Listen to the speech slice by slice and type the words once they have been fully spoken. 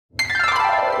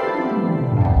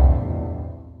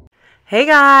Hey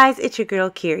guys, it's your girl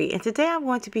Kiri, and today I'm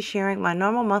going to be sharing my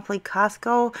normal monthly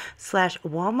Costco /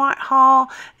 Walmart haul,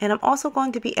 and I'm also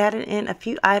going to be adding in a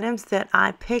few items that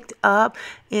I picked up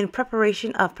in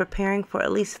preparation of preparing for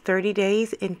at least 30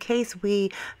 days in case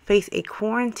we face a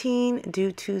quarantine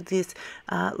due to this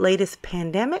latest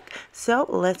pandemic. So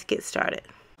let's get started.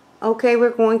 Okay, we're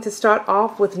going to start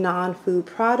off with non-food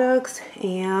products,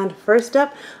 and first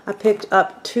up I picked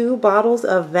up 2 bottles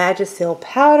of Vagisil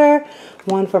powder,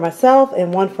 one for myself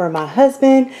and one for my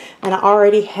husband, and I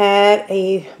already had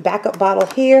a backup bottle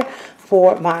here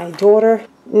for my daughter.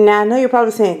 Now I know you're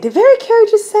probably saying, did Very Carrie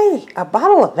just say a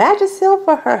bottle of Vagisil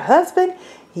for her husband?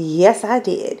 Yes, I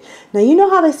did. Now you know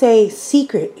how they say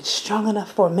secret is strong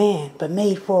enough for a man but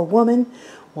made for a woman?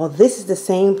 Well, this is the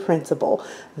same principle.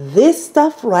 This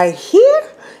stuff right here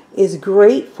is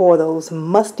great for those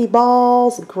musty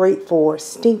balls, great for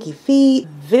stinky feet.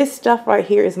 This stuff right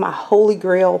here is my holy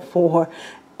grail for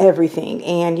everything.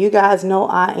 And you guys know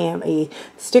I am a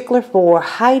stickler for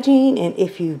hygiene. And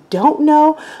if you don't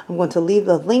know, I'm going to leave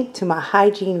the link to my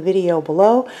hygiene video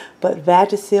below. But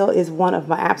Vagisil is one of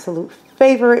my absolute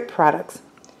favorite products.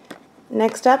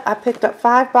 Next up, I picked up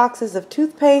 5 boxes of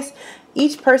toothpaste.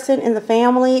 Each person in the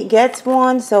family gets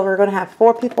one, so we're going to have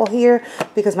 4 people here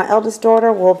because my eldest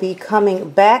daughter will be coming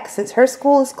back since her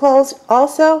school is closed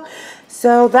also.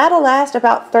 So that'll last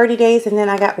about 30 days, and then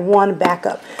I got 1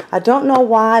 backup. I don't know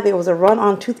why there was a run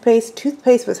on toothpaste.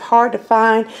 Toothpaste was hard to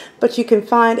find, but you can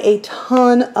find a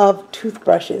ton of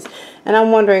toothbrushes. And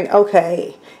I'm wondering,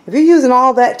 okay, if you're using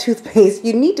all that toothpaste,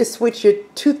 you need to switch your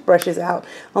toothbrushes out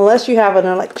unless you have an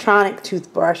electronic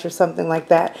toothbrush or something like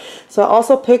that. So I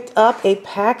also picked up a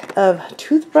pack of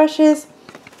toothbrushes.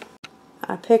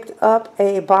 I picked up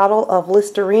a bottle of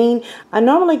Listerine. I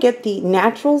normally get the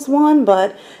Naturals one,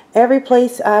 but every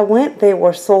place I went, they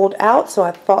were sold out, so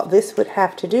I thought this would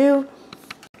have to do.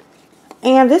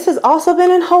 And this has also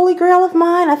been a holy grail of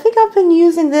mine. I think I've been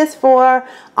using this for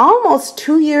almost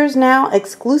 2 years now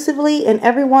exclusively, and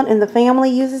everyone in the family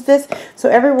uses this. So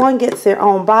everyone gets their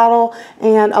own bottle,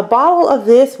 and a bottle of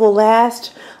this will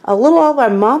last a little over a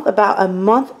month, about a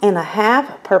month and a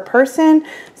half per person.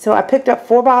 So I picked up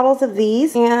 4 bottles of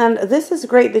these, and this is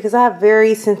great because I have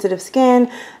very sensitive skin,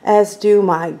 as do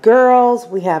my girls.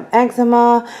 We have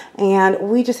eczema, and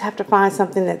we just have to find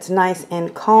something that's nice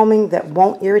and calming that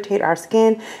won't irritate our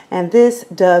skin, and this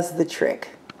does the trick.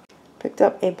 Picked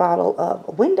up a bottle of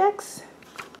Windex.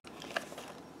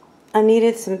 I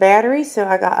needed some batteries, so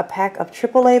I got a pack of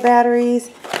AAA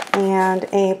batteries and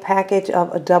a package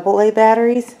of AA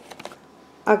batteries.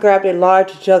 I grabbed a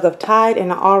large jug of Tide,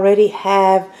 and I already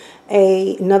have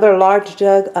another large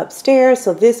jug upstairs,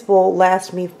 so this will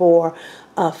last me for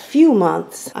a few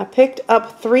months. I picked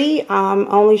up 3, I'm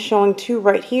only showing 2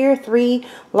 right here, 3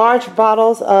 large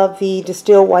bottles of the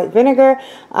distilled white vinegar.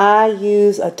 I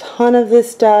use a ton of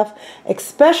this stuff,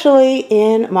 especially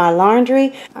in my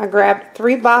laundry. I grabbed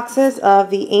 3 boxes of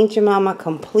the Ancient Mama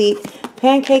Complete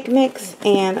Pancake Mix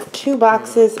and 2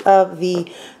 boxes of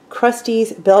the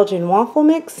Krusteaz Belgian Waffle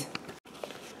Mix.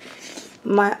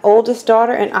 My oldest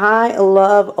daughter and I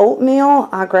love oatmeal.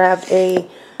 I grabbed a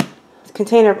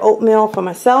container of oatmeal for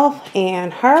myself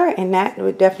and her, and that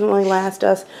would definitely last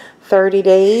us 30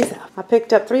 days. I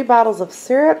picked up 3 bottles of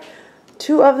syrup.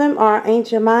 2 of them are Aunt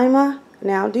Jemima.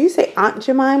 Now, do you say Aunt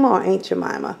Jemima or Aunt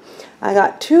Jemima? I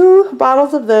got 2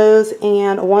 bottles of those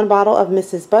and 1 bottle of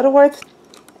Mrs. Butterworth.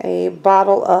 A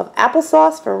bottle of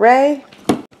applesauce for Ray.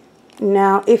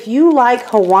 Now, if you like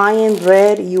Hawaiian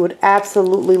bread, you would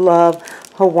absolutely love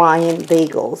Hawaiian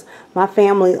bagels. My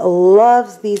family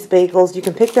loves these bagels. You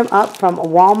can pick them up from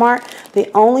Walmart.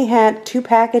 They only had 2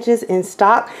 packages in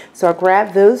stock, so I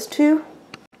grabbed those 2.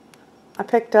 I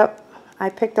picked up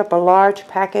a large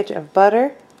package of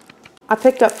butter. I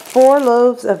picked up 4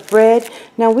 loaves of bread.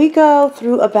 Now we go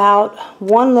through about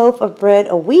 1 loaf of bread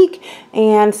a week,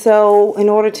 and so in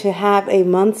order to have a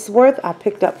month's worth, I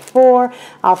picked up 4.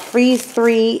 I'll freeze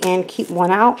 3 and keep 1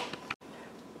 out.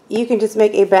 You can just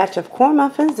make a batch of corn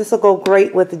muffins. This will go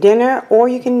great with dinner, or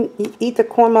you can eat the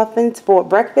corn muffins for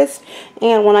breakfast.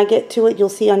 And when I get to it, you'll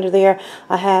see under there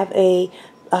I have a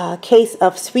case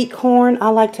of sweet corn. I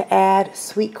like to add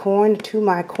sweet corn to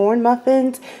my corn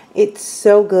muffins. It's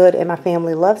so good, and my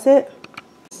family loves it.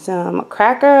 Some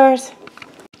crackers.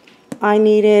 I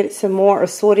needed some more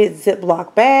assorted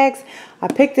Ziploc bags. I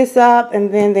picked this up,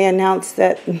 and then they announced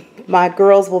that my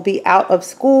girls will be out of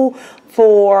school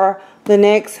for the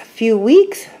next few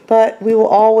weeks, but we will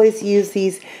always use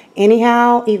these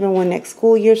anyhow, even when next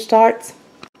school year starts.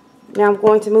 Now I'm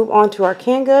going to move on to our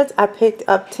canned goods. I picked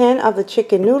up 10 of the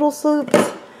chicken noodle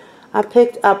soups. I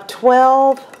picked up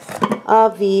 12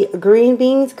 of the green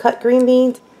beans, cut green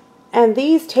beans. And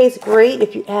these taste great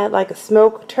if you add like a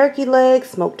smoked turkey leg,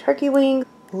 smoked turkey wings,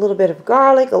 a little bit of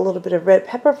garlic, a little bit of red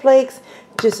pepper flakes.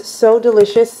 Just so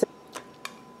delicious.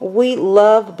 We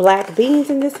love black beans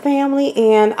in this family,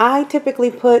 and I typically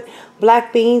put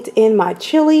black beans in my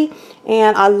chili,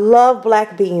 and I love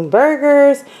black bean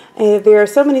burgers. And there are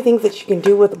so many things that you can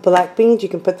do with black beans. You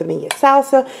can put them in your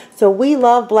salsa. So we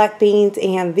love black beans,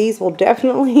 and these will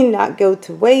definitely not go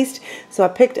to waste. So I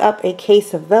picked up a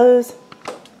case of those.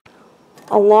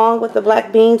 Along with the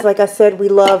black beans, like I said, we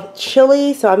love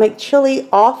chili, so I make chili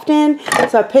often.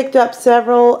 So I picked up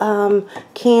several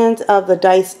cans of the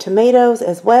diced tomatoes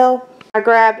as well. I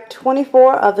grabbed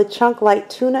 24 of the chunk light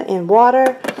tuna in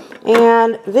water,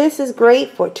 and this is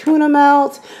great for tuna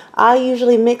melt. I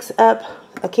usually mix up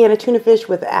a can of tuna fish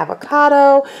with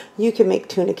avocado. You can make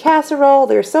tuna casserole.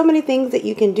 There's so many things that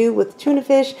you can do with tuna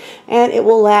fish, and it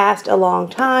will last a long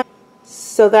time.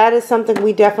 So that is something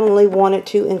we definitely wanted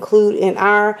to include in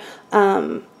our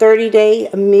 30-day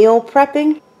meal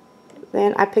prepping.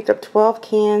 Then I picked up 12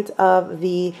 cans of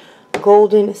the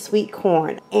golden sweet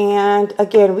corn. And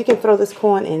again, we can throw this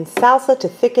corn in salsa to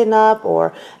thicken up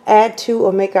or add to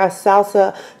or make our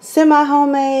salsa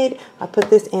semi-homemade. I put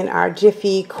this in our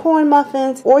Jiffy corn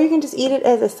muffins, or you can just eat it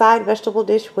as a side vegetable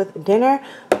dish with dinner.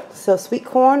 So sweet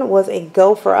corn was a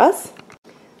go for us.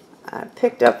 I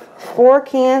picked up 4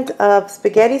 cans of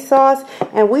spaghetti sauce,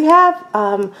 and we have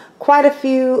quite a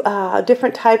few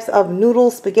different types of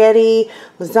noodles, spaghetti,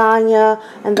 lasagna,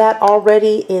 and that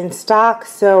already in stock,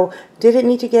 so didn't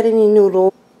need to get any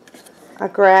noodles. I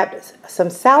grabbed some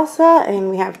salsa, and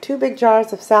we have 2 big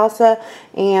jars of salsa,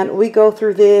 and we go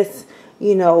through this,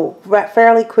 you know,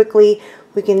 fairly quickly.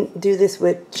 We can do this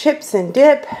with chips and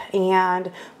dip,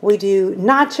 and we do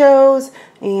nachos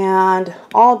and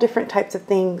all different types of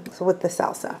things with the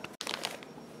salsa.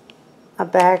 A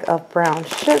bag of brown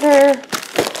sugar,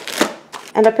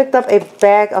 and I picked up a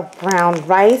bag of brown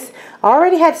rice. I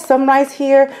already had some rice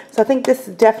here, so I think this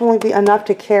will definitely be enough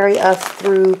to carry us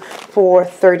through for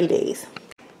 30 days.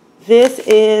 This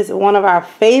is one of our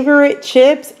favorite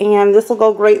chips, and this will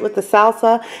go great with the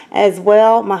salsa as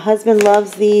well. My husband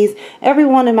loves these.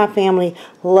 Everyone in my family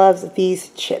loves these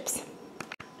chips.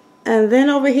 And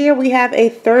then over here we have a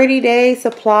 30-day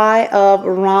supply of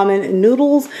ramen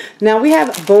noodles. Now we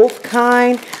have both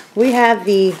kind. We have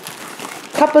the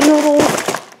cup of noodles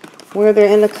where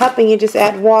they're in the cup and you just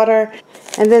add water,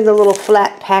 and then the little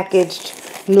flat packaged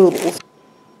noodles.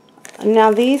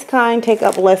 Now these kind take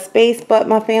up less space, but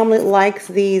my family likes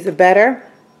these better.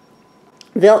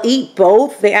 They'll eat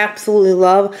both. They absolutely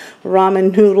love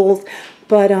ramen noodles,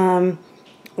 but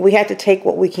we had to take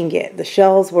what we can get. The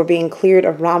shelves were being cleared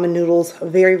of ramen noodles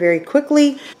very, very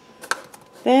quickly.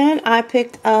 Then I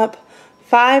picked up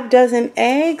 5 dozen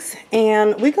eggs,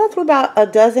 and we go through about a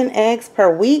dozen eggs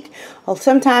per week, or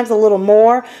sometimes a little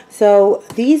more. So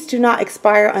these do not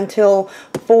expire until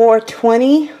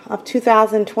 4/20 of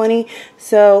 2020.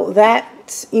 So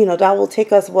that, you know, that will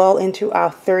take us well into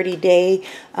our 30-day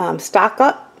stock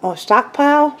up or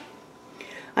stockpile.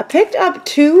 I picked up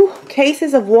 2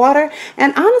 cases of water,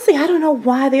 and honestly, I don't know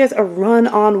why there's a run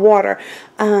on water.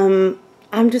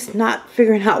 I'm just not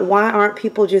figuring out why aren't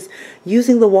people just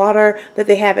using the water that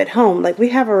they have at home. Like, we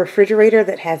have a refrigerator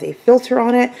that has a filter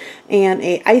on it and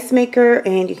a ice maker,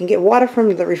 and you can get water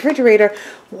from the refrigerator.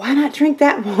 Why not drink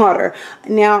that water?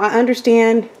 Now, I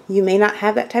understand you may not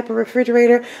have that type of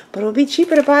refrigerator, but it'll be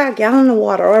cheaper to buy a gallon of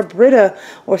water or a Brita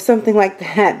or something like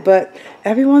that. But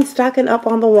everyone's stocking up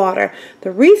on the water.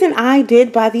 The reason I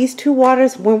did buy these 2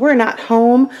 waters, when we're not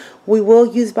home, we will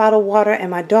use bottled water,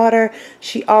 and my daughter,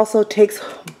 she also takes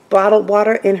bottled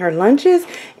water in her lunches,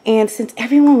 and since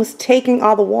everyone was taking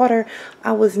all the water,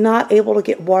 I was not able to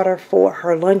get water for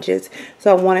her lunches,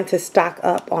 so I wanted to stock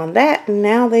up on that. And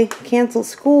now they canceled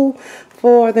school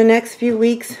for the next few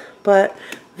weeks, but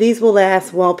these will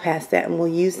last well past that, and we'll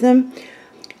use them.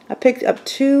 I picked up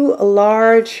 2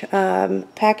 large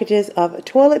packages of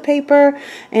toilet paper,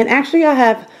 and actually I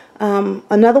have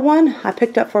another one I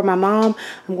picked up for my mom.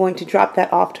 I'm going to drop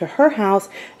that off to her house,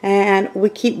 and we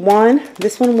keep one.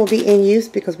 This one will be in use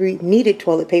because we needed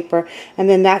toilet paper, and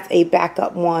then that's a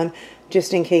backup one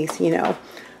just in case, you know,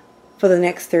 for the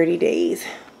next 30 days.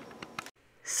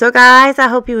 So guys, I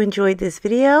hope you enjoyed this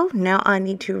video. Now I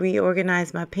need to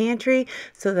reorganize my pantry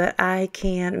so that I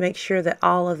can make sure that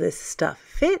all of this stuff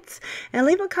fits. And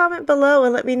leave a comment below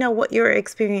and let me know what your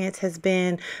experience has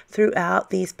been throughout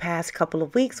these past couple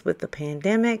of weeks with the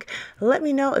pandemic. Let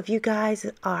me know if you guys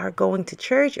are going to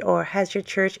church or has your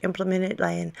church implemented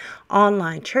an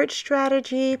online church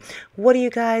strategy. What are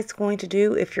you guys going to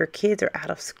do if your kids are out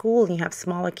of school and you have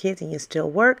smaller kids and you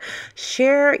still work?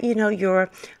 Share,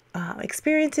 your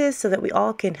experiences so that we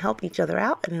all can help each other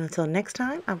out. And until next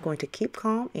time, I'm going to keep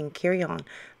calm and carry on.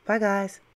 Bye, guys.